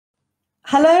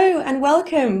Hello and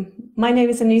welcome. My name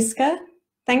is Anuska.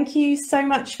 Thank you so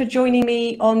much for joining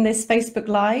me on this Facebook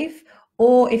Live,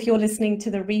 or if you're listening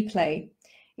to the replay.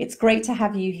 It's great to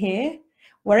have you here,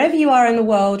 wherever you are in the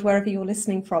world, wherever you're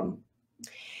listening from.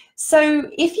 So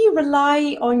if you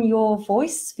rely on your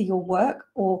voice for your work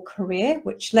or career,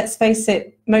 which let's face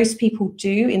it, most people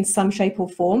do in some shape or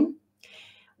form,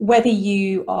 whether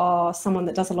you are someone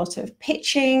that does a lot of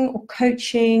pitching or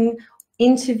coaching,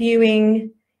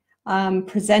 interviewing,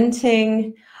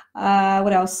 presenting,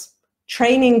 what else?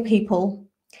 Training people,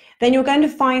 then you're going to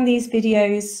find these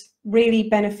videos really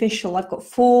beneficial. I've got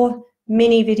 4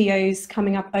 mini videos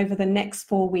coming up over the next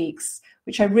 4 weeks,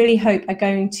 which I really hope are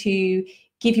going to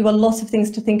give you a lot of things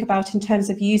to think about in terms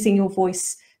of using your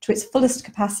voice to its fullest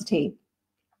capacity.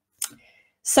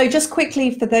 So just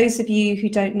quickly, for those of you who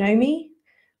don't know me,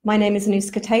 my name is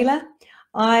Anuska Taylor.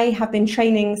 I have been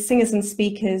training singers and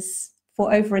speakers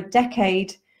for over a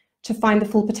decade to find the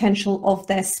full potential of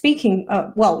their speaking,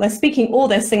 their speaking or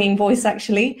their singing voice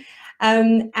actually,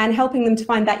 and helping them to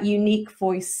find that unique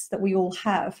voice that we all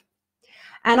have.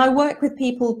 And I work with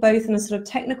people both in a sort of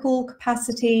technical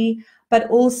capacity, but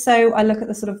also I look at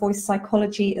the sort of voice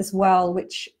psychology as well,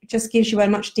 which just gives you a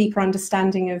much deeper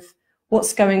understanding of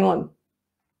what's going on.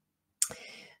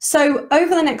 So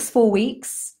over the next 4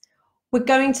 weeks, we're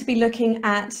going to be looking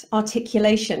at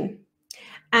articulation.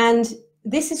 And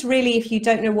this is really, if you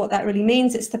don't know what that really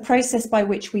means, it's the process by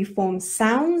which we form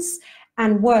sounds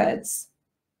and words.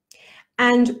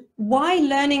 And why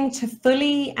learning to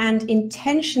fully and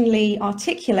intentionally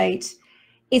articulate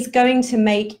is going to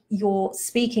make your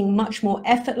speaking much more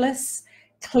effortless,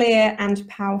 clear, and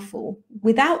powerful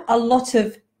without a lot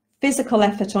of physical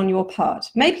effort on your part.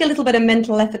 Maybe a little bit of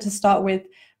mental effort to start with,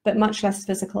 but much less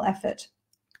physical effort.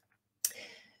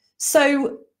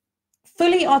 So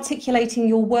fully articulating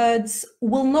your words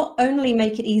will not only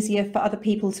make it easier for other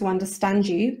people to understand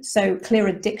you, so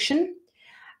clearer diction,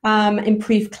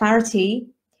 improve clarity,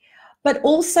 but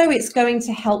also it's going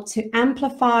to help to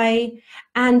amplify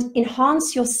and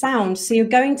enhance your sound. So you're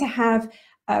going to have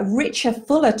a richer,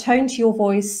 fuller tone to your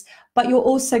voice, but you're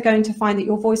also going to find that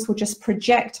your voice will just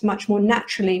project much more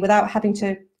naturally without having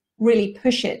to really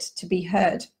push it to be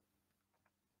heard.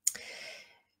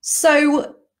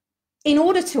 So in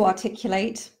order to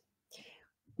articulate,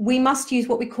 we must use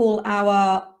what we call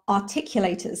our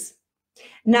articulators.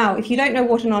 Now, if you don't know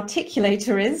what an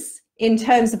articulator is, in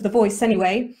terms of the voice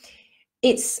anyway,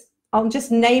 I'll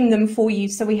just name them for you.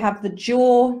 So we have the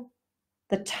jaw,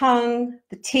 the tongue,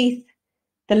 the teeth,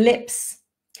 the lips,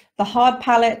 the hard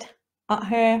palate up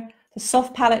here, the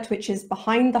soft palate, which is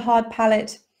behind the hard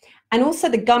palate, and also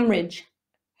the gum ridge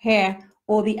here,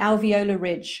 or the alveolar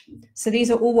ridge. So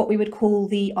these are all what we would call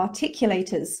the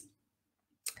articulators.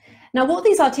 Now, what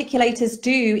these articulators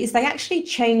do is they actually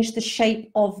change the shape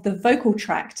of the vocal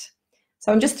tract.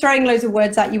 So I'm just throwing loads of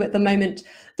words at you at the moment.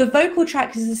 The vocal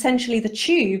tract is essentially the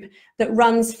tube that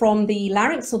runs from the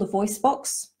larynx or the voice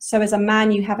box. So as a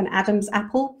man, you have an Adam's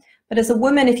apple, but as a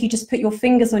woman, if you just put your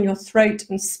fingers on your throat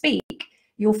and speak,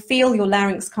 you'll feel your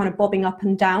larynx kind of bobbing up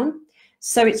and down.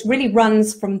 So it really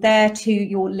runs from there to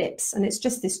your lips, and it's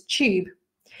just this tube.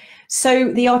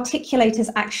 So the articulators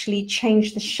actually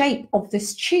change the shape of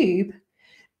this tube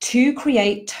to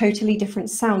create totally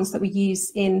different sounds that we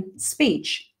use in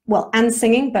speech, well, and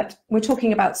singing, but we're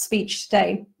talking about speech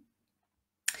today.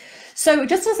 So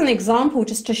just as an example,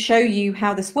 just to show you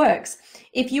how this works,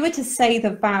 if you were to say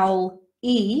the vowel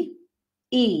E,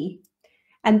 E,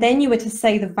 and then you were to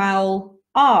say the vowel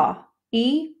R,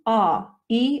 E, R,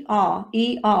 E, R,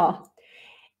 E, R.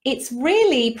 It's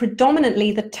really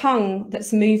predominantly the tongue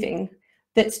that's moving,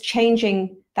 that's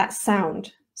changing that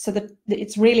sound. So that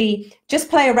it's really, just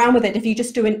play around with it. If you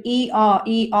just do an E, R,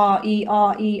 E, R, E,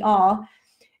 R, E, R,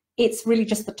 it's really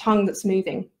just the tongue that's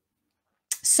moving.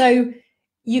 So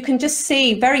you can just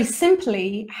see very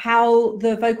simply how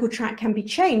the vocal tract can be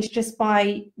changed just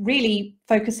by really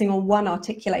focusing on one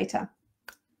articulator.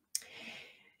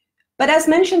 But as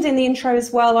mentioned in the intro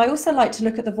as well, I also like to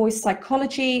look at the voice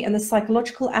psychology and the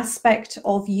psychological aspect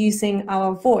of using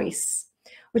our voice,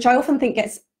 which I often think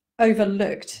gets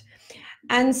overlooked.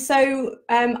 And so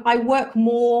I work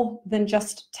more than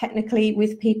just technically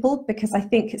with people, because I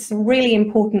think it's a really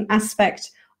important aspect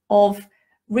of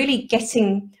really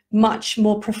getting much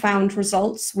more profound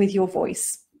results with your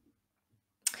voice.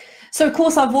 So of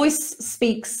course, our voice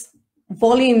speaks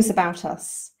volumes about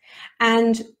us,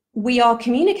 and we are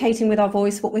communicating with our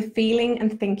voice what we're feeling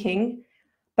and thinking,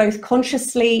 both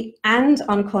consciously and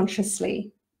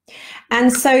unconsciously.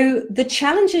 And so the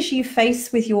challenges you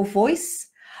face with your voice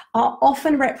are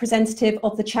often representative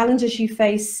of the challenges you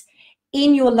face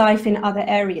in your life in other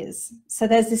areas. So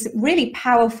there's this really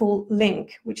powerful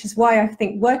link, which is why I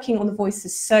think working on the voice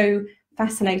is so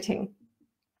fascinating.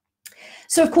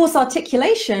 So of course,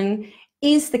 articulation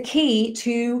is the key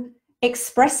to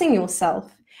expressing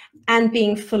yourself and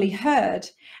being fully heard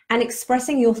and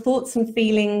expressing your thoughts and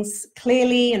feelings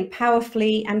clearly and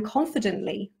powerfully and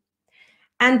confidently.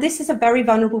 And this is a very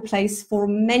vulnerable place for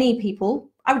many people.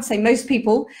 I would say most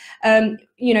people,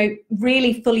 you know,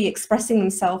 really fully expressing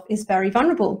themselves is very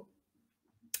vulnerable.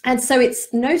 And so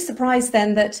it's no surprise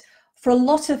then that for a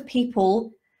lot of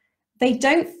people, they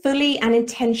don't fully and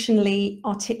intentionally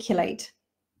articulate.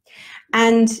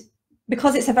 And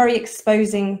because it's a very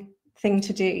exposing thing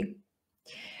to do.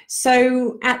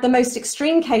 So at the most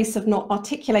extreme case of not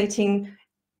articulating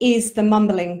is the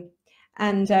mumbling.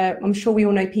 And I'm sure we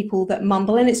all know people that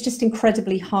mumble, and it's just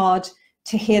incredibly hard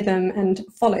to hear them and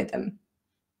follow them.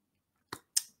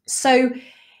 So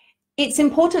it's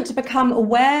important to become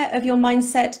aware of your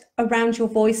mindset around your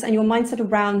voice and your mindset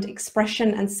around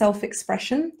expression and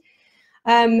self-expression,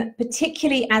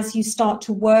 particularly as you start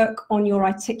to work on your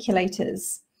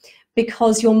articulators,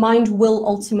 because your mind will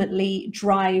ultimately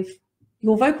drive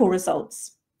your vocal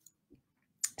results.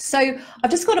 So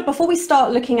I've just got to, before we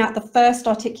start looking at the first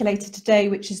articulator today,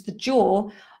 which is the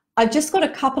jaw, I've just got a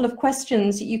couple of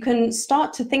questions that you can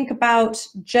start to think about,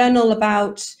 journal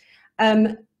about,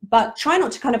 but try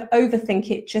not to kind of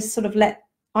overthink it, just sort of let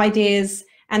ideas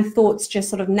and thoughts just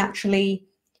sort of naturally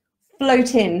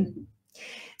float in.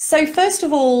 So first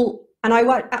of all, and I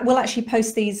will actually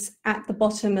post these at the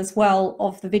bottom as well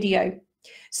of the video.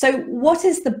 So what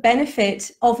is the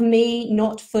benefit of me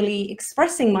not fully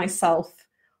expressing myself?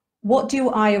 What do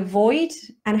I avoid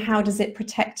and how does it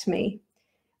protect me?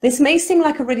 This may seem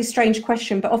like a really strange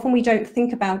question, but often we don't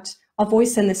think about our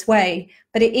voice in this way,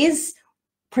 but it is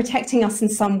protecting us in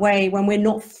some way when we're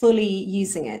not fully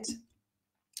using it.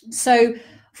 So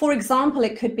for example,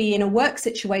 it could be in a work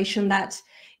situation that,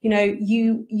 you know,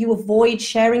 you avoid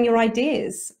sharing your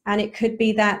ideas, and it could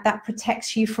be that that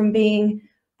protects you from being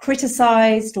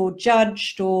criticized or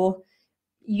judged, or,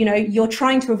 you know, you're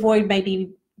trying to avoid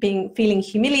maybe feeling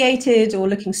humiliated or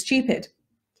looking stupid.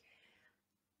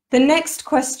 The next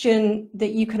question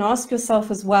that you can ask yourself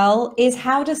as well is,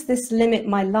 how does this limit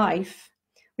my life?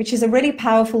 Which is a really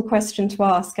powerful question to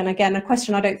ask. And again, a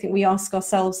question I don't think we ask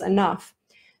ourselves enough.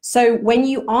 So when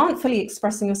you aren't fully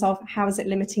expressing yourself, how is it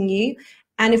limiting you?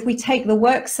 And if we take the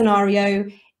work scenario,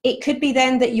 it could be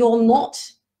then that you're not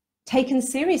taken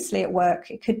seriously at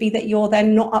work. It could be that you're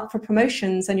then not up for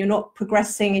promotions and you're not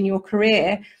progressing in your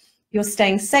career. You're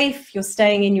staying safe, you're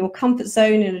staying in your comfort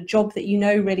zone in a job that you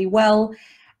know really well,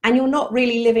 and you're not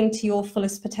really living to your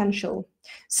fullest potential.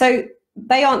 So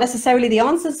they aren't necessarily the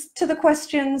answers to the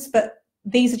questions, but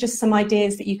these are just some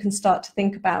ideas that you can start to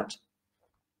think about.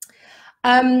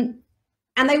 And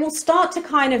they will start to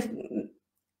kind of,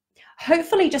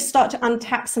 hopefully just start to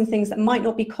untap some things that might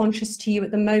not be conscious to you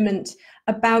at the moment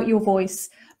about your voice,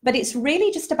 but it's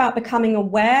really just about becoming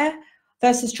aware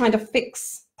versus trying to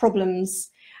fix problems.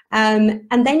 And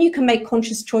then you can make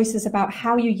conscious choices about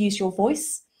how you use your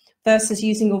voice versus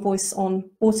using your voice on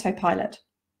autopilot.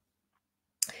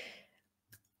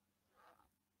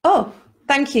 Oh,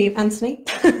 thank you, Anthony.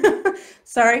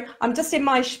 Sorry, I'm just in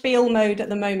my spiel mode at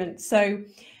the moment. So,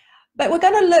 but we're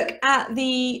going to look at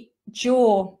the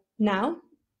jaw now.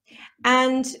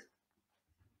 And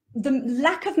the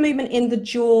lack of movement in the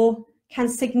jaw can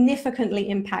significantly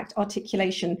impact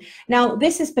articulation. Now,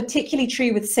 this is particularly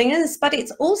true with singers, but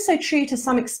it's also true to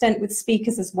some extent with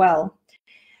speakers as well.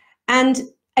 And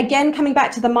again, coming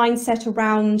back to the mindset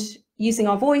around using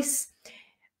our voice,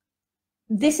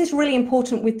 this is really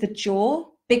important with the jaw,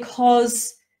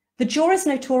 because the jaw is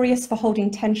notorious for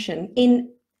holding tension in,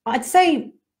 I'd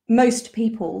say, most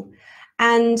people,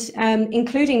 and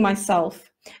including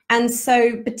myself. And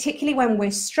so particularly when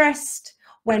we're stressed,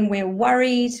 when we're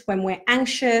worried, when we're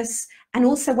anxious, and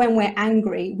also when we're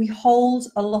angry, we hold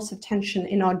a lot of tension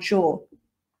in our jaw.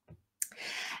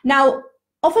 Now,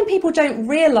 often people don't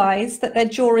realize that their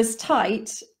jaw is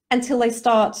tight until they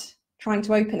start trying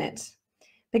to open it.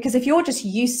 Because if you're just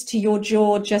used to your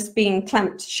jaw just being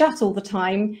clamped shut all the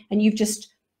time, and you've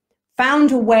just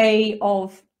found a way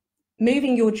of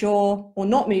moving your jaw or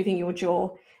not moving your jaw,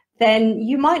 then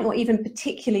you might not even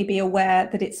particularly be aware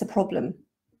that it's a problem,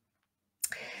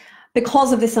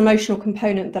 because of this emotional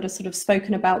component that I sort of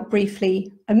spoken about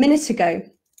briefly a minute ago.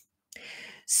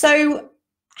 So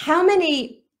how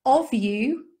many of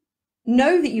you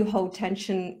know that you hold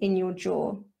tension in your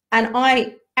jaw? And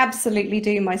I absolutely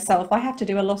do myself. I have to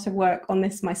do a lot of work on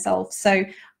this myself. So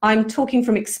I'm talking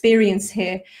from experience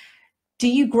here. Do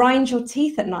you grind your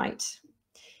teeth at night?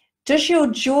 Does your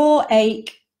jaw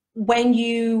ache when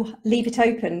you leave it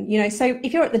open? You know, so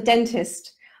if you're at the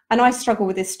dentist, and I struggle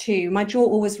with this too, my jaw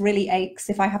always really aches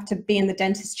if I have to be in the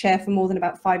dentist chair for more than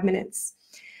about 5 minutes.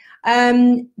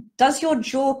 Does your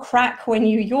jaw crack when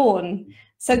you yawn?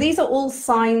 So these are all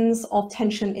signs of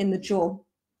tension in the jaw.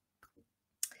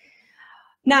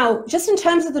 Now, just in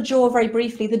terms of the jaw, very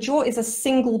briefly, the jaw is a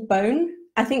single bone.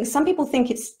 I think some people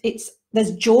think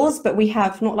there's jaws, but we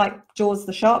have, not like Jaws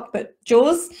the shark, but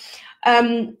jaws.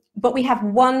 But we have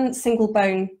one single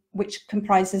bone which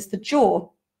comprises the jaw,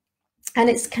 and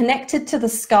it's connected to the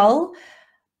skull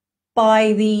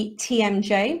by the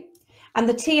TMJ. And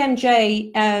the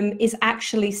TMJ is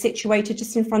actually situated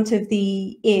just in front of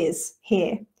the ears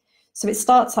here. So it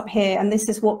starts up here, and this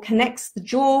is what connects the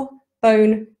jaw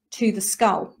bone to the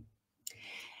skull.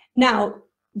 Now,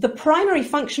 the primary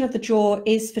function of the jaw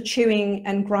is for chewing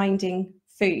and grinding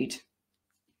food.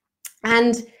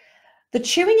 And the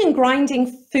chewing and grinding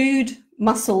food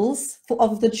muscles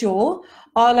of the jaw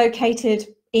are located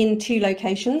in 2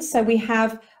 locations. So we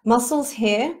have muscles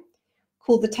here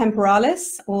called the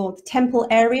temporalis, or the temple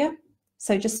area,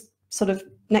 so just sort of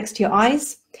next to your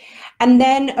eyes. And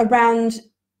then around,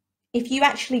 if you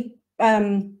actually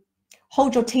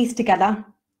hold your teeth together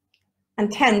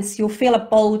and tense, you'll feel a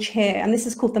bulge here, and this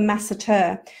is called the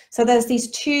masseter. So there's these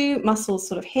 2 muscles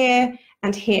sort of here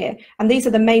and here, and these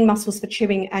are the main muscles for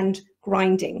chewing and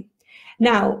grinding.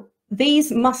 Now,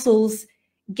 these muscles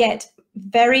get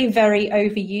very, very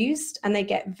overused, and they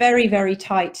get very, very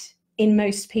tight in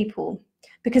most people,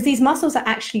 because these muscles are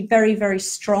actually very, very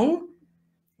strong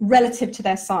relative to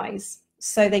their size.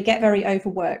 So they get very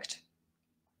overworked.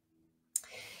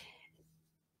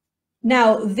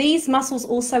 Now, these muscles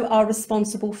also are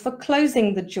responsible for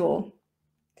closing the jaw,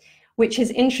 which is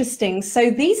interesting.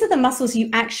 So these are the muscles you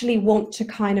actually want to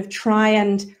kind of try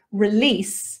and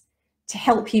release to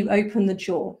help you open the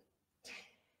jaw,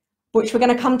 which we're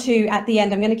going to come to at the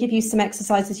end. I'm going to give you some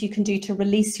exercises you can do to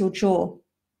release your jaw.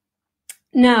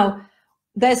 Now,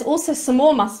 there's also some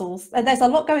more muscles. There's a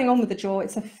lot going on with the jaw.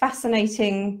 It's a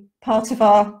fascinating part of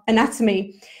our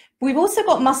anatomy. We've also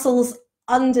got muscles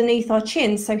underneath our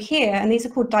chin, so here, and these are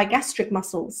called digastric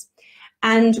muscles.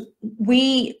 And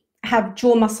we have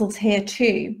jaw muscles here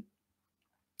too.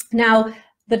 Now,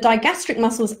 the digastric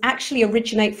muscles actually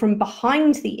originate from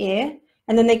behind the ear,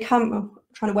 and then they come, I'm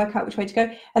trying to work out which way to go,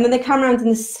 and then they come around in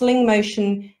the sling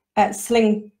motion,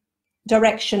 sling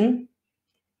direction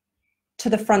to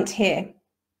the front here.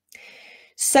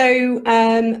 So,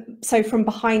 so from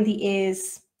behind the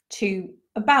ears to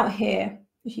about here,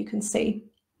 if you can see.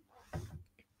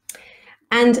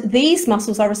 And these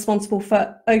muscles are responsible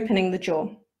for opening the jaw,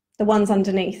 the ones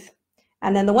underneath.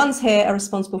 And then the ones here are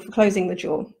responsible for closing the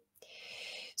jaw.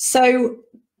 So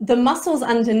the muscles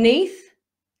underneath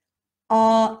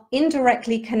are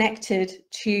indirectly connected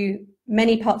to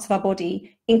many parts of our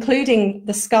body, including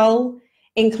the skull,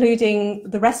 including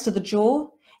the rest of the jaw,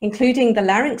 including the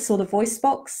larynx or the voice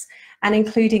box, and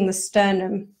including the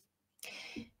sternum.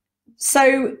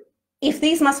 So if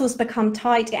these muscles become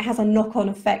tight, it has a knock-on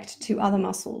effect to other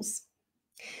muscles.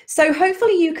 So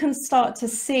hopefully you can start to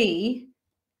see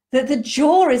that the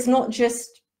jaw is not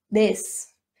just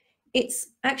this. It's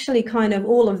actually kind of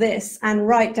all of this and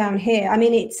right down here. I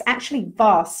mean, it's actually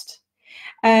vast.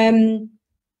 And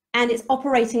it's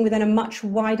operating within a much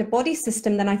wider body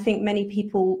system than I think many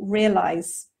people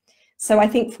realize. So I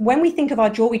think when we think of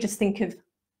our jaw, we just think of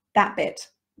that bit.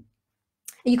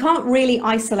 You can't really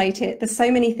isolate it. There's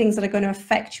so many things that are going to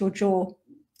affect your jaw.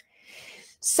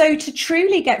 So to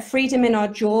truly get freedom in our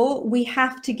jaw, we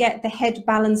have to get the head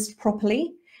balanced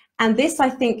properly. And this, I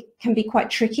think, can be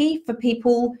quite tricky for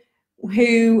people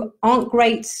who aren't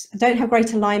great, don't have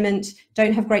great alignment,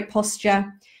 don't have great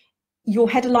posture. Your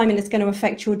head alignment is going to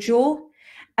affect your jaw.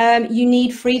 You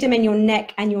need freedom in your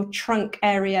neck and your trunk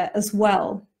area as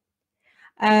well.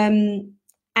 And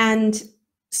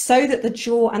so that the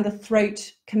jaw and the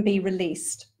throat can be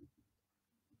released.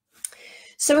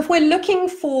 So if we're looking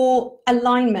for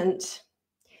alignment,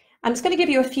 I'm just going to give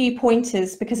you a few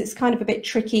pointers because it's kind of a bit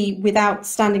tricky without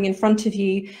standing in front of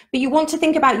you, but you want to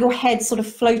think about your head sort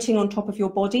of floating on top of your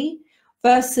body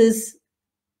versus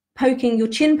poking, your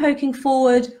chin poking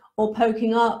forward or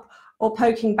poking up or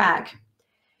poking back.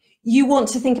 You want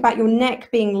to think about your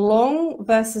neck being long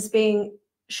versus being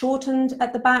shortened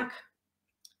at the back.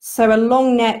 So a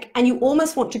long neck, and you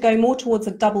almost want to go more towards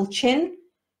a double chin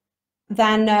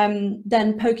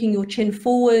than poking your chin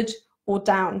forward or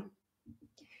down.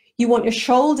 You want your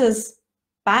shoulders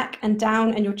back and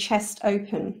down and your chest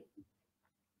open.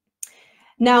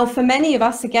 Now, for many of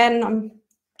us, again, I'm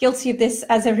guilty of this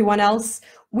as everyone else,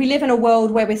 we live in a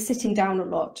world where we're sitting down a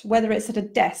lot, whether it's at a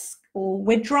desk or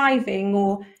we're driving,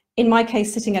 or in my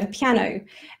case, sitting at a piano.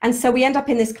 And so we end up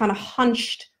in this kind of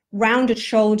hunched, rounded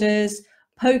shoulders,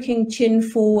 poking chin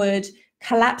forward,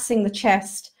 collapsing the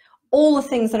chest, all the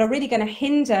things that are really going to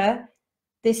hinder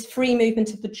this free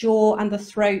movement of the jaw and the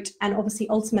throat, and obviously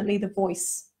ultimately the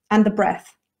voice and the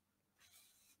breath.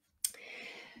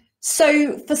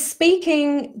 So for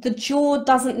speaking, the jaw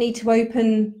doesn't need to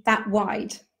open that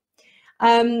wide.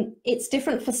 It's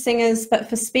different for singers, but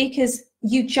for speakers,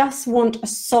 you just want a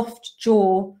soft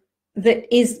jaw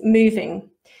that is moving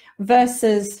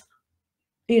versus,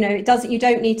 you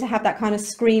don't need to have that kind of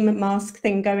scream mask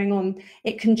thing going on.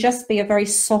 It can just be a very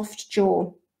soft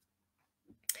jaw.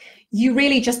 You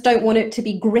really just don't want it to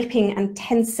be gripping and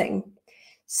tensing.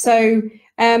 So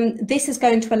this is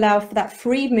going to allow for that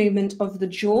free movement of the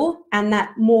jaw and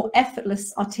that more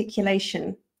effortless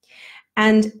articulation,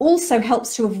 and also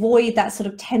helps to avoid that sort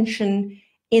of tension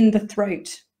in the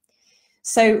throat.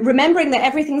 So remembering that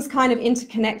everything's kind of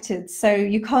interconnected, so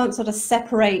you can't sort of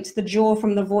separate the jaw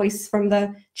from the voice, from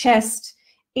the chest.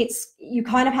 You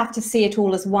kind of have to see it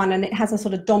all as one, and it has a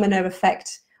sort of domino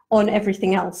effect on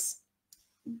everything else.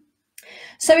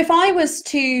 So if I was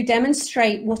to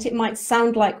demonstrate what it might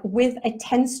sound like with a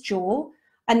tense jaw,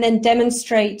 and then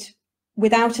demonstrate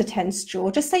without a tense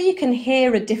jaw, just so you can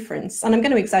hear a difference, and I'm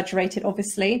going to exaggerate it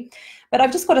obviously, but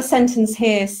I've just got a sentence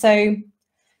here. So,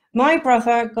 my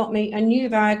brother got me a new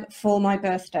bag for my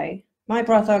birthday. My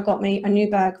brother got me a new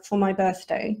bag for my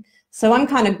birthday. So I'm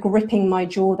kind of gripping my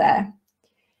jaw there.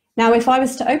 Now, if I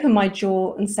was to open my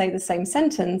jaw and say the same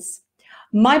sentence,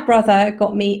 my brother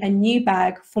got me a new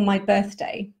bag for my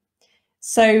birthday.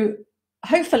 So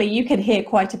hopefully you can hear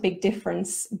quite a big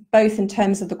difference, both in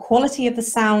terms of the quality of the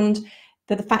sound,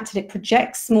 the fact that it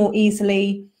projects more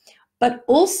easily, but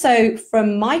also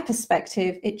from my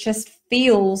perspective, it just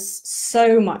feels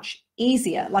so much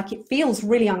easier. Like, it feels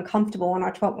really uncomfortable when I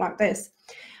talk like this.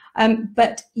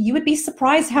 But you would be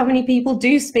surprised how many people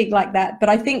do speak like that, but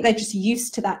I think they're just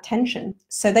used to that tension.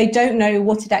 So they don't know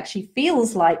what it actually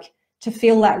feels like to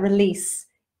feel that release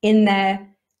in their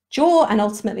jaw and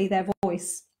ultimately their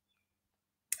voice.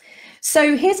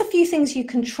 So here's a few things you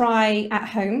can try at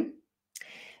home.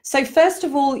 So first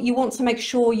of all, you want to make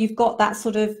sure you've got that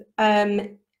sort of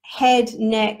head,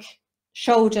 neck,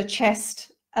 shoulder,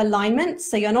 chest alignment.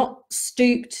 So you're not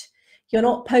stooped, you're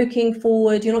not poking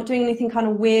forward, you're not doing anything kind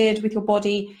of weird with your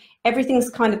body. Everything's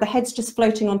kind of, the head's just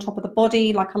floating on top of the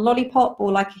body like a lollipop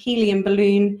or like a helium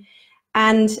balloon.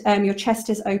 And your chest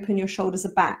is open, your shoulders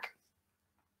are back.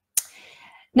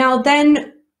 Now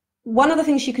then, one of the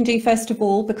things you can do first of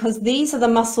all, because these are the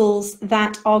muscles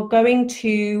that are going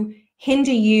to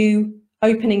hinder you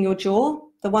opening your jaw,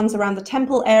 the ones around the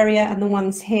temple area and the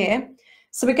ones here.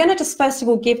 So we're going to just first of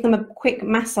all give them a quick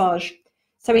massage.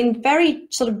 So in very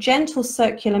sort of gentle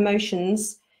circular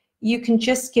motions, you can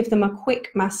just give them a quick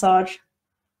massage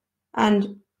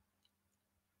and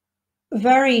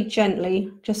very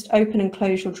gently just open and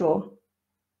close your jaw.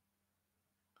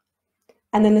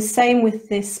 And then the same with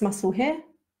this muscle here.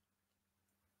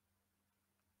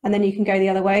 And then you can go the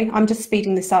other way. I'm just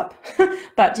speeding this up,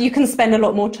 but you can spend a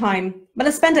lot more time. But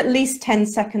let's spend at least 10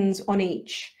 seconds on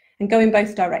each and go in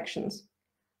both directions.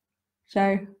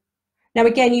 So now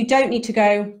again, you don't need to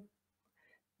go,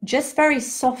 just very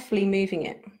softly moving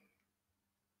it.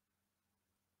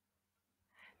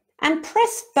 And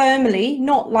press firmly,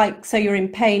 not like so you're in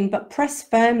pain, but press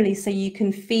firmly so you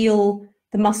can feel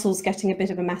the muscles getting a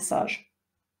bit of a massage.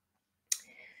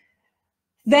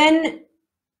 Then,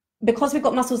 because we've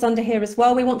got muscles under here as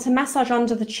well, we want to massage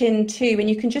under the chin too, and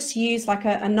you can just use like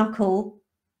a knuckle.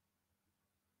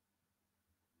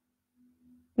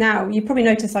 Now, you probably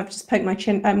notice I've just poked my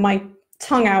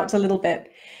tongue out a little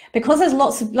bit, because there's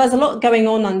a lot going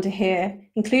on under here,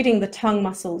 including the tongue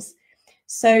muscles.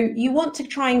 So you want to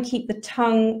try and keep the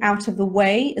tongue out of the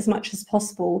way as much as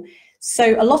possible.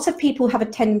 So a lot of people have a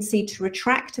tendency to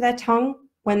retract their tongue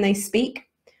when they speak,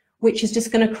 which is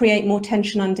just going to create more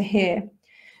tension under here.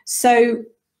 So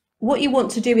what you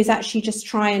want to do is actually just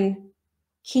try and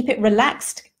keep it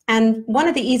relaxed. And one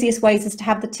of the easiest ways is to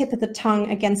have the tip of the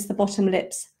tongue against the bottom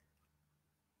lips.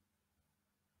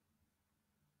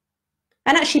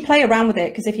 And actually play around with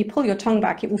it, because if you pull your tongue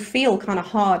back, it will feel kind of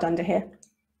hard under here.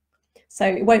 So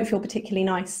it won't feel particularly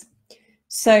nice.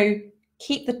 So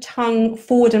keep the tongue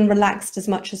forward and relaxed as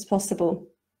much as possible.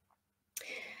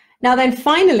 Now then,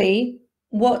 finally,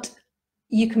 what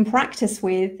you can practice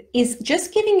with is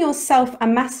just giving yourself a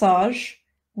massage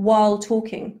while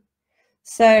talking.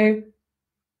 So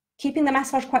keeping the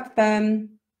massage quite firm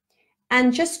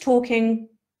and just talking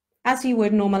as you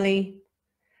would normally.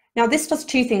 Now this does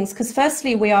two things, because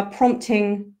firstly, we are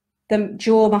prompting the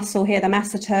jaw muscle here, the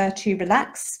masseter, to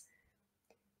relax,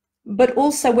 but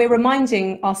also we're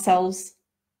reminding ourselves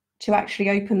to actually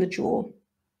open the jaw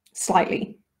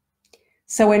slightly.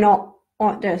 So we're not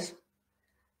like this.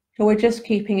 So we're just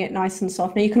keeping it nice and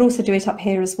soft. Now you can also do it up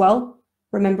here as well,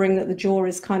 remembering that the jaw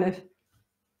is kind of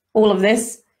all of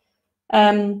this.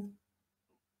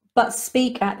 But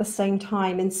speak at the same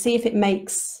time and see if it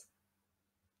makes,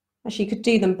 actually you could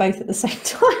do them both at the same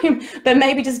time, but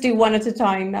maybe just do one at a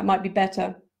time, that might be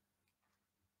better.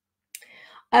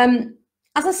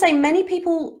 As I say, many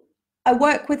people, I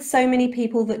work with so many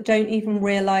people that don't even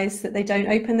realize that they don't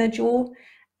open their jaw,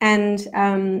 and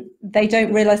they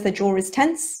don't realize their jaw is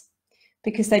tense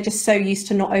because they're just so used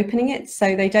to not opening it.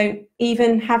 So they don't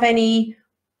even have any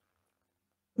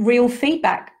real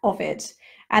feedback of it.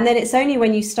 And then it's only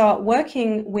when you start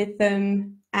working with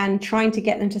them and trying to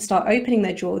get them to start opening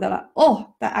their jaw, they're like,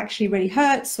 oh, that actually really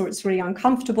hurts, or it's really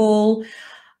uncomfortable,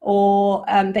 or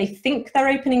they think they're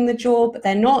opening the jaw, but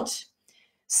they're not.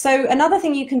 So another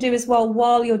thing you can do as well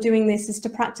while you're doing this is to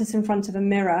practice in front of a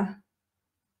mirror.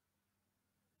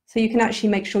 So you can actually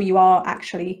make sure you are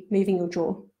actually moving your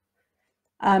jaw.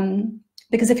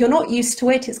 Because if you're not used to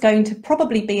it, it's going to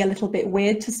probably be a little bit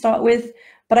weird to start with,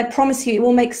 but I promise you it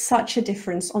will make such a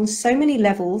difference on so many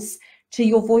levels to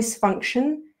your voice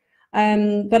function.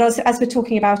 But as we're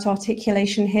talking about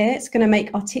articulation here, it's going to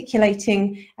make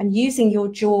articulating and using your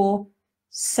jaw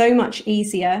so much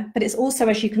easier. But it's also,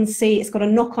 as you can see, it's got a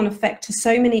knock-on effect to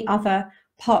so many other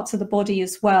parts of the body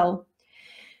as well.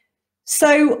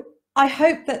 So I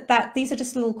hope that these are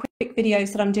just little quick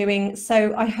videos that I'm doing.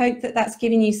 So I hope that that's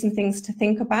giving you some things to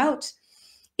think about.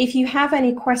 If you have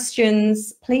any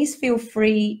questions, please feel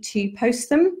free to post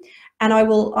them, and I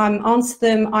will answer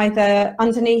them either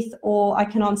underneath, or I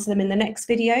can answer them in the next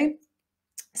video.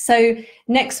 So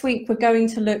next week, we're going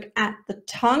to look at the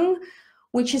tongue,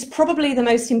 which is probably the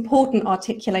most important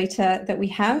articulator that we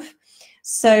have.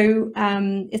 So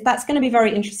that's going to be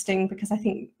very interesting, because I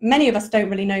think many of us don't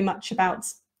really know much about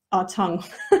our tongue.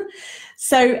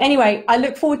 So anyway, I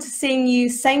look forward to seeing you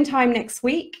same time next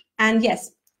week. And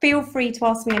yes, feel free to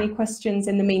ask me any questions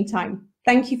in the meantime.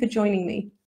 Thank you for joining me.